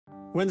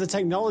When the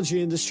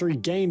technology industry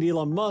gained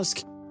Elon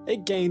Musk,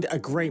 it gained a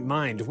great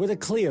mind with a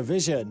clear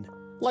vision.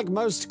 Like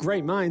most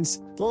great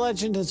minds, the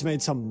legend has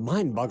made some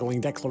mind-boggling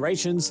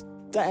declarations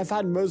that have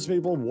had most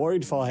people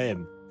worried for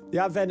him.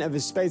 The advent of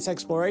his space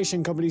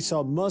exploration company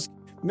saw Musk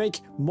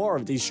make more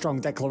of these strong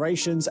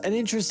declarations and,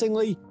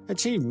 interestingly,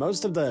 achieve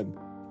most of them.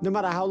 No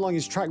matter how long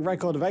his track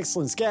record of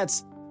excellence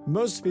gets,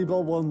 most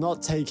people will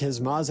not take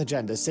his Mars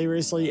agenda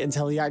seriously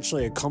until he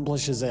actually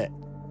accomplishes it.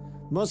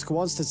 Musk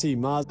wants to see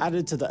Mars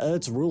added to the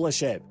Earth's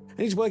rulership, and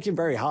he's working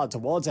very hard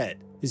towards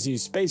it. His new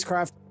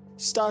spacecraft,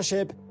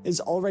 Starship, is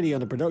already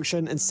under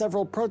production, and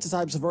several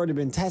prototypes have already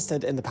been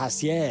tested in the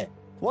past year.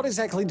 What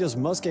exactly does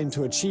Musk aim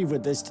to achieve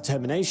with this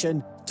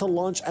determination to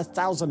launch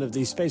 1,000 of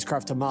these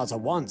spacecraft to Mars at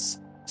once?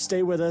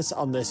 Stay with us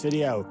on this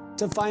video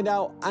to find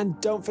out,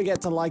 and don't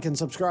forget to like and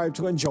subscribe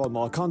to enjoy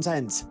more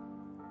content.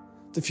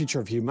 The future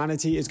of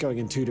humanity is going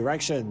in two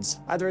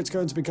directions. Either it's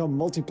going to become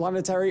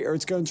multiplanetary or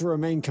it's going to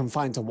remain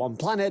confined to one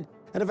planet,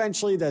 and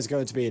eventually there's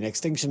going to be an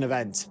extinction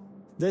event.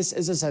 This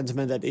is a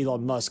sentiment that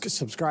Elon Musk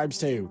subscribes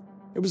to.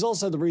 It was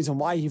also the reason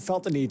why he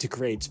felt the need to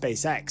create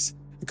SpaceX,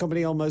 a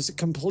company almost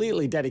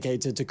completely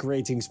dedicated to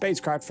creating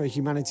spacecraft for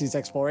humanity's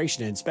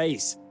exploration in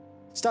space.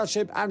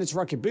 Starship and its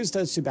rocket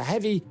booster, Super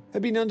Heavy,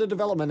 have been under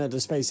development at a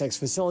SpaceX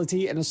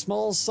facility in a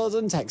small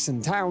southern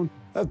Texan town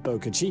of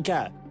Boca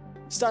Chica.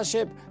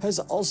 Starship has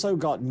also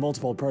got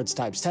multiple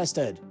prototypes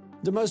tested,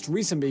 the most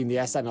recent being the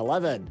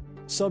SN11.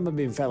 Some have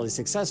been fairly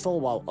successful,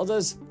 while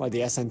others, like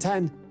the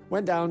SN10,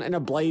 went down in a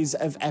blaze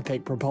of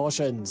epic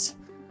proportions.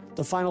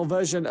 The final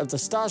version of the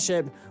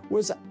Starship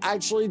was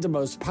actually the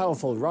most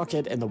powerful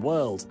rocket in the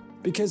world,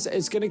 because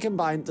it's going to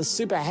combine the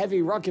Super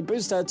Heavy rocket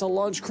booster to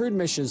launch crewed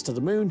missions to the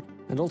Moon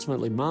and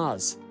ultimately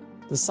Mars.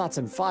 The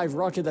Saturn V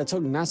rocket that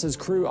took NASA's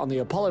crew on the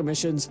Apollo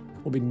missions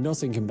will be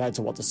nothing compared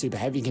to what the Super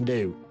Heavy can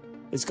do.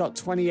 It's got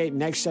 28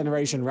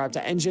 next-generation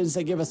Raptor engines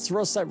that give a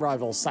thrust that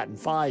rivals Saturn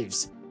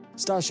V's.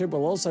 Starship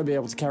will also be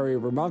able to carry a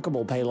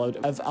remarkable payload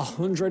of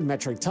 100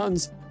 metric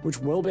tons, which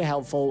will be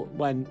helpful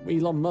when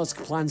Elon Musk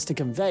plans to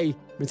convey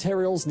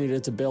materials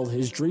needed to build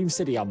his dream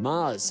city on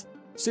Mars.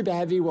 Super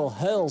Heavy will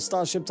hurl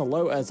Starship to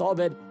low Earth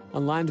orbit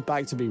and land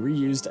back to be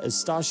reused as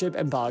Starship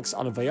embarks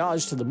on a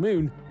voyage to the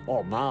Moon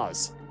or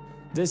Mars.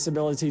 This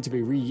ability to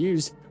be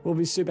reused will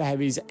be Super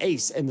Heavy's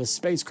ace in the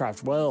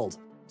spacecraft world.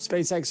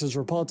 SpaceX has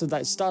reported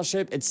that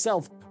Starship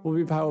itself will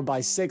be powered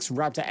by 6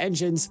 Raptor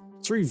engines,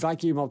 3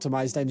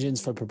 vacuum-optimized engines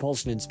for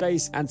propulsion in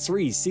space, and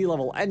 3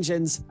 sea-level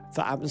engines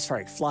for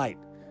atmospheric flight.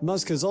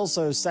 Musk has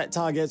also set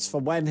targets for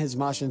when his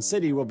Martian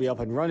city will be up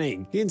and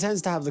running. He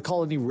intends to have the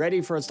colony ready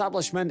for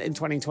establishment in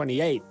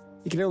 2028.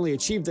 He can only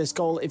achieve this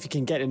goal if he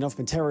can get enough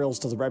materials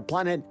to the Red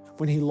Planet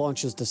when he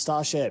launches the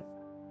Starship.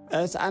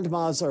 Earth and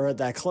Mars are at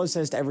their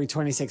closest every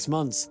 26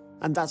 months,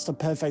 and that's the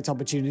perfect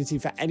opportunity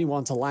for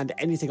anyone to land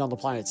anything on the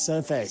planet's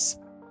surface.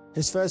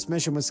 His first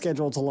mission was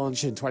scheduled to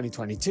launch in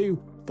 2022,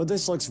 but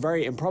this looks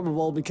very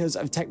improbable because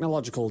of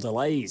technological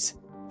delays.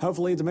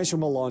 Hopefully the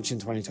mission will launch in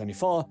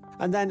 2024,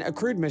 and then a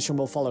crewed mission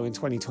will follow in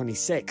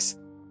 2026.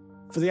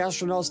 For the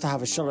astronauts to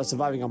have a shot at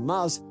surviving on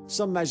Mars,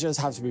 some measures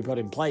have to be put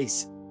in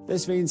place.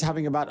 This means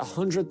having about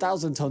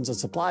 100,000 tons of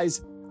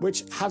supplies,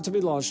 which have to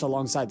be launched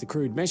alongside the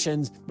crewed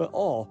missions,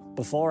 or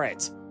before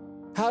it.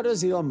 How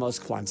does Elon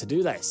Musk plan to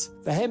do this?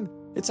 For him,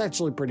 it's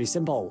actually pretty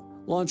simple.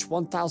 Launch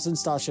 1,000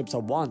 Starships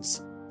at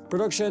once.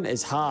 Production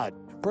is hard.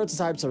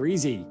 Prototypes are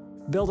easy.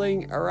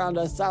 Building around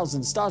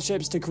 1,000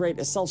 Starships to create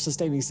a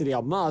self-sustaining city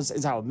on Mars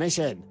is our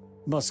mission,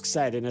 Musk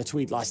said in a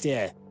tweet last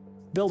year.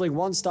 Building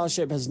one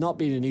Starship has not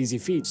been an easy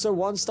feat, so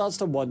one starts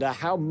to wonder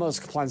how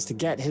Musk plans to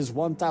get his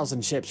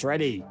 1,000 ships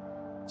ready.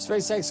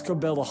 SpaceX could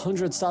build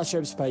 100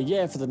 Starships per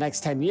year for the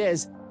next 10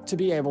 years to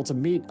be able to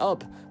meet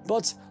up,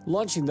 but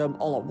launching them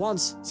all at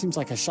once seems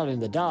like a shot in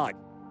the dark.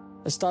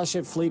 A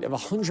Starship fleet of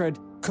 100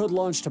 could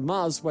launch to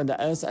Mars when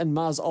the Earth and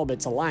Mars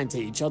orbits align to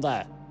each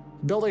other.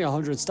 Building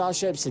 100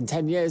 Starships in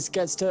 10 years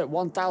gets to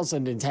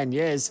 1,000 in 10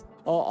 years,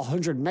 or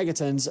 100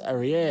 megatons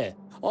a year,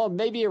 or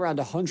maybe around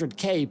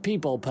 100k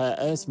people per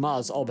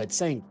Earth-Mars orbit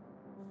sync,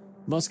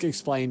 Musk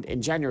explained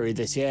in January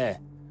this year.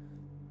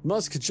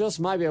 Musk just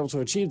might be able to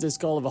achieve this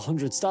goal of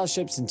 100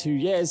 Starships in 2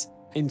 years.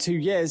 In 2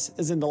 years,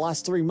 as in the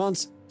last 3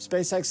 months,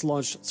 SpaceX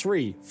launched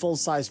 3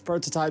 full-sized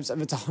prototypes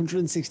of its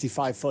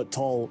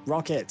 165-foot-tall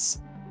rockets.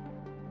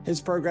 His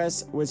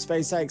progress with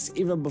SpaceX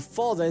even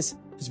before this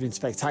has been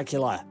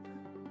spectacular.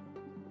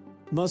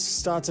 Musk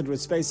started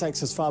with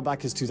SpaceX as far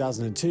back as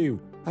 2002,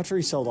 after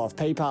he sold off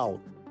PayPal.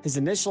 His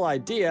initial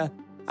idea,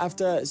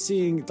 after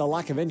seeing the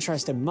lack of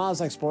interest in Mars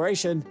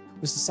exploration,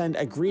 was to send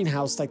a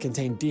greenhouse that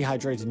contained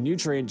dehydrated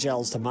nutrient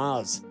gels to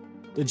Mars.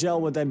 The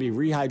gel would then be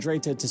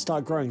rehydrated to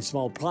start growing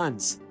small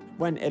plants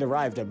when it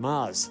arrived at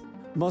Mars.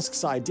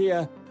 Musk's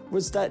idea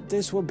was that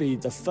this would be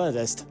the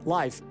furthest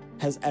life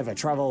has ever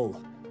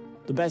traveled.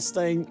 The best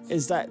thing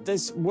is that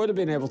this would have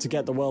been able to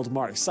get the world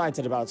more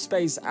excited about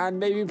space and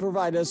maybe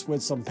provide us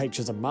with some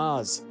pictures of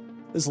Mars.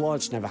 This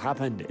launch never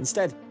happened.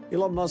 Instead,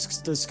 Elon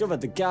Musk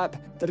discovered the gap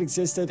that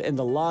existed in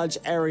the large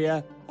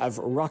area of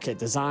rocket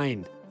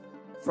design.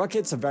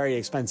 Rockets are very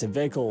expensive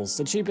vehicles.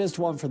 The cheapest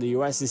one from the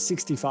US is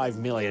 $65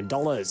 million.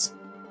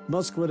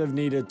 Musk would have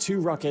needed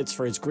 2 rockets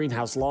for his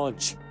greenhouse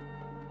launch.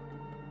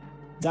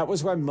 That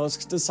was when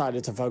Musk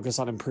decided to focus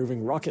on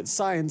improving rocket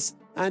science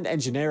and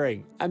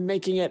engineering and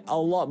making it a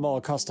lot more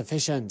cost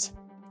efficient.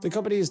 The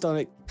company has done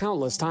it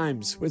countless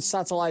times with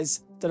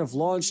satellites that have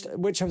launched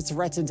which have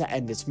threatened to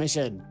end its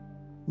mission.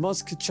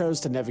 Musk chose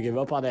to never give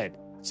up on it.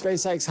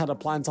 SpaceX had a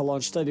plan to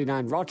launch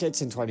 39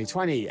 rockets in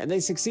 2020 and they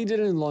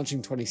succeeded in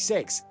launching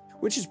 26,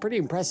 which is pretty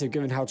impressive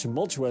given how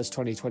tumultuous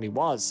 2020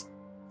 was.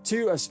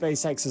 2 of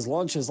SpaceX's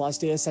launches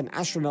last year sent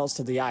astronauts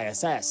to the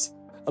ISS,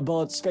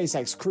 aboard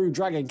SpaceX Crew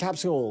Dragon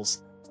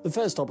capsules, the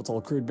first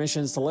orbital crewed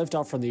missions to lift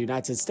off from the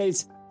United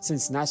States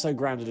since NASA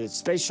grounded its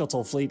space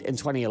shuttle fleet in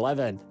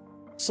 2011.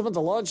 Some of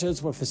the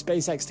launches were for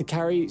SpaceX to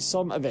carry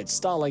some of its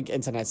Starlink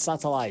internet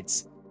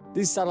satellites.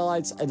 These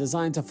satellites are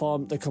designed to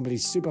form the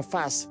company's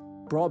super-fast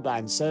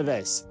broadband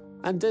service,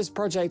 and this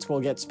project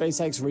will get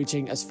SpaceX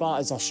reaching as far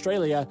as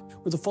Australia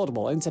with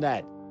affordable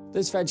internet.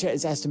 This venture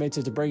is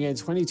estimated to bring in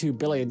 $22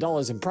 billion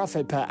in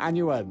profit per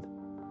annum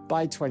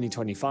by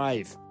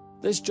 2025.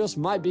 This just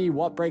might be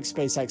what breaks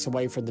SpaceX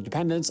away from the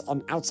dependence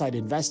on outside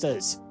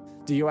investors.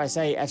 The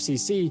USA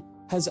FCC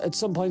has at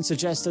some point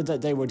suggested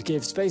that they would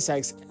give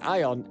SpaceX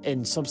ION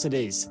in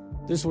subsidies.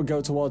 This would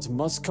go towards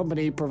Musk's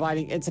company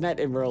providing internet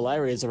in rural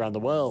areas around the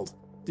world.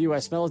 The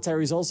US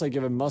military has also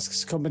given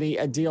Musk's company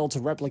a deal to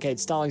replicate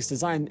Starlink's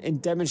design in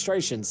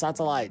demonstration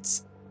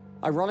satellites.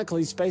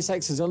 Ironically,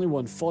 SpaceX has only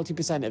won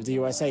 40% of the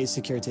USA's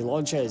security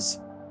launches.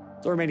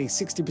 The remaining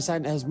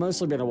 60% has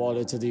mostly been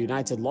awarded to the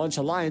United Launch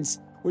Alliance,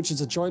 which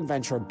is a joint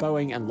venture of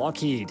Boeing and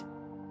Lockheed.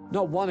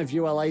 Not one of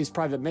ULA's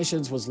private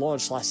missions was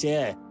launched last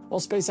year,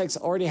 while SpaceX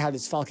already had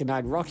its Falcon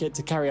 9 rocket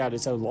to carry out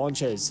its own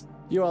launches.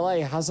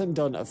 ULA hasn't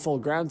done a full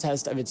ground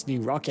test of its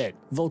new rocket,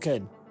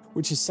 Vulcan,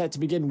 which is set to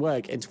begin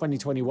work in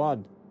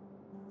 2021.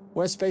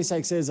 Where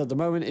SpaceX is at the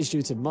moment is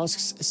due to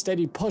Musk's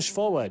steady push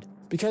forward,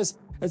 because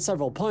at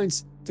several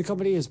points, the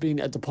company has been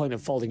at the point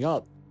of folding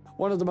up.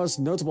 One of the most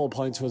notable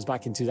points was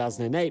back in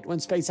 2008 when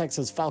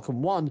SpaceX's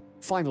Falcon 1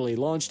 finally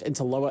launched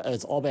into lower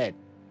Earth orbit.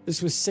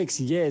 This was 6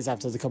 years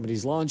after the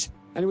company's launch,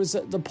 and it was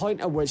at the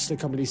point at which the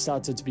company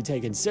started to be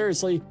taken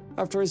seriously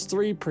after its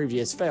 3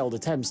 previous failed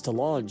attempts to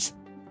launch.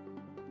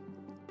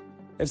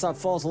 If that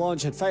 4th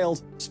launch had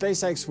failed,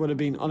 SpaceX would have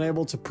been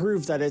unable to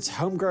prove that its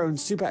homegrown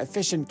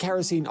super-efficient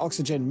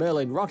kerosene-oxygen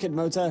Merlin rocket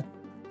motor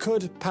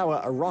could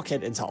power a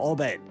rocket into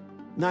orbit.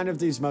 9 of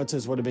these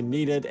motors would have been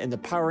needed in the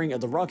powering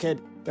of the rocket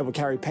that would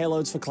carry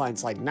payloads for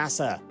clients like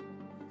NASA.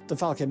 The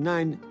Falcon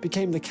 9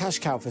 became the cash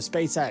cow for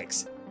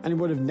SpaceX, and it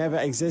would have never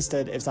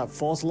existed if that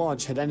 4th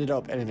launch had ended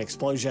up in an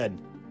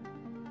explosion.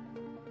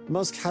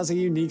 Musk has a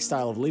unique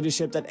style of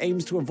leadership that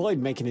aims to avoid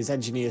making his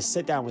engineers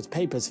sit down with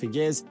papers for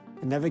years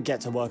and never get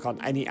to work on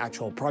any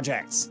actual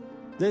projects.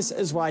 This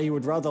is why he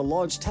would rather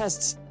launch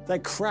tests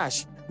that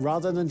crash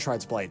rather than try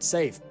to play it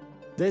safe.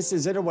 This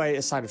is in a way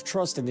a sign of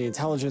trust in the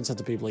intelligence of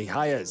the people he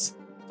hires.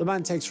 The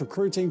man takes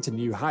recruiting to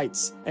new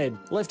heights. In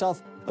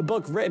Liftoff, a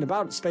book written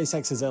about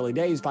SpaceX's early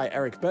days by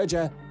Eric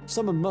Berger,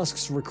 some of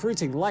Musk's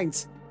recruiting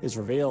lengths is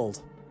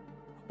revealed.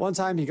 One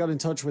time he got in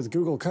touch with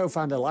Google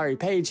co-founder Larry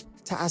Page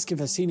to ask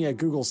if a senior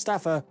Google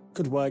staffer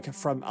could work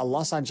from a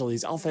Los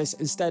Angeles office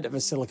instead of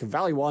a Silicon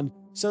Valley one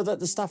so that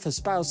the staffer's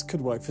spouse could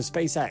work for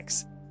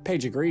SpaceX.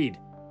 Page agreed.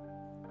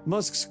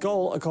 Musk's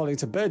goal, according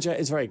to Berger,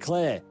 is very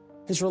clear.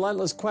 His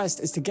relentless quest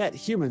is to get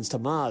humans to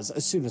Mars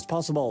as soon as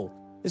possible.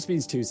 This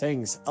means 2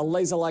 things: a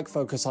laser-like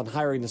focus on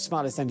hiring the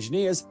smartest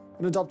engineers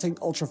and adopting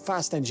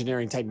ultra-fast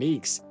engineering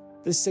techniques.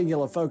 This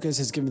singular focus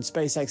has given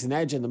SpaceX an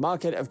edge in the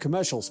market of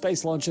commercial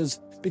space launches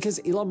because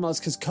Elon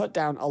Musk has cut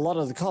down a lot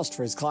of the cost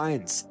for his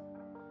clients.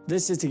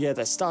 This is to get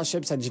that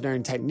Starship's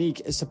engineering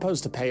technique is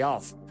supposed to pay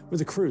off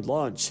with a crewed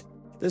launch.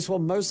 This will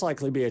most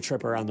likely be a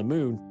trip around the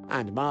Moon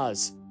and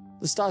Mars.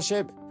 The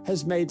Starship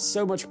has made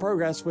so much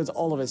progress with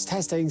all of its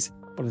testings,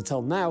 but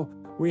until now,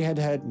 we had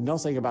heard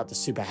nothing about the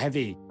Super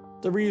Heavy.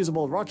 The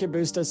reusable rocket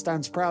booster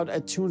stands proud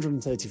at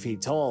 230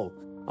 feet tall.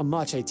 On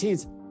March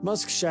 18th,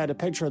 Musk shared a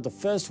picture of the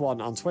first one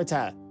on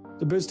Twitter.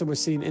 The booster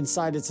was seen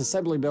inside its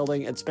assembly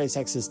building at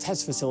SpaceX's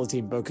test facility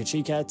in Boca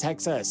Chica,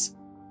 Texas.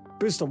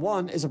 Booster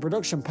 1 is a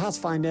production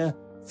pathfinder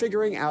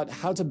figuring out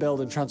how to build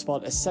and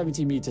transport a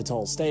 70-meter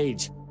tall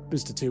stage.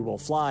 Booster 2 will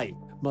fly,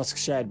 Musk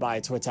shared via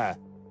Twitter.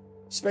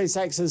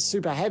 SpaceX's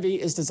Super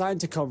Heavy is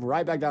designed to come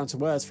right back down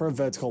to Earth for a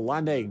vertical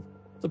landing.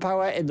 The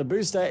power in the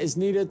booster is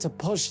needed to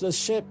push the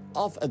ship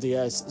off of the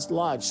Earth's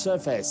large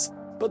surface,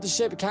 but the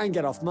ship can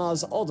get off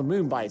Mars or the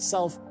Moon by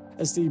itself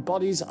as the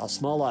bodies are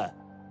smaller.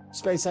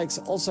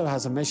 SpaceX also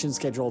has a mission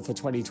scheduled for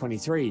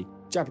 2023.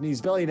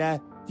 Japanese billionaire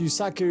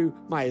Yusaku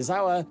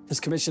Maezawa has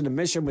commissioned a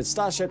mission with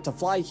Starship to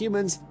fly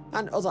humans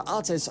and other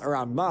artists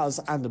around Mars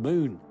and the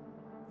Moon.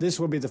 This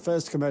will be the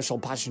first commercial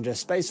passenger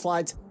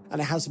spaceflight, and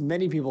it has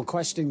many people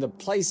questioning the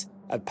place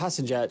of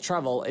passenger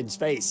travel in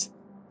space.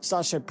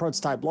 Starship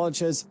prototype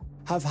launches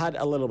have had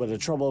a little bit of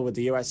trouble with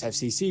the US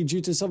FCC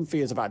due to some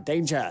fears about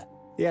danger.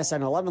 The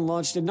SN-11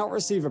 launch did not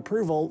receive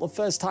approval the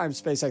first time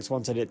SpaceX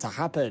wanted it to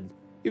happen.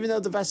 even though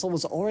the vessel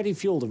was already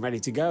fueled and ready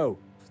to go.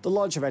 The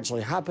launch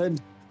eventually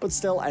happened, but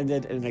still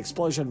ended in an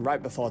explosion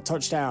right before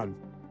touchdown.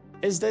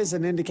 Is this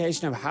an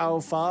indication of how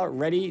far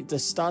ready the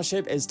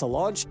Starship is to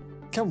launch?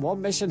 Can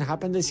one mission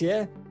happen this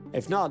year?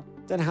 If not,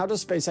 then how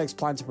does SpaceX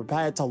plan to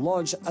prepare to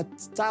launch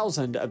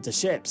 1,000 of the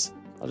ships?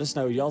 Let us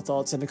know your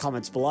thoughts in the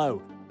comments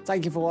below.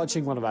 Thank you for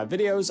watching one of our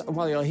videos, and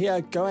while you're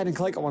here, go ahead and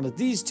click on one of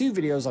these two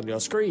videos on your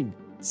screen.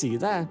 See you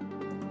there.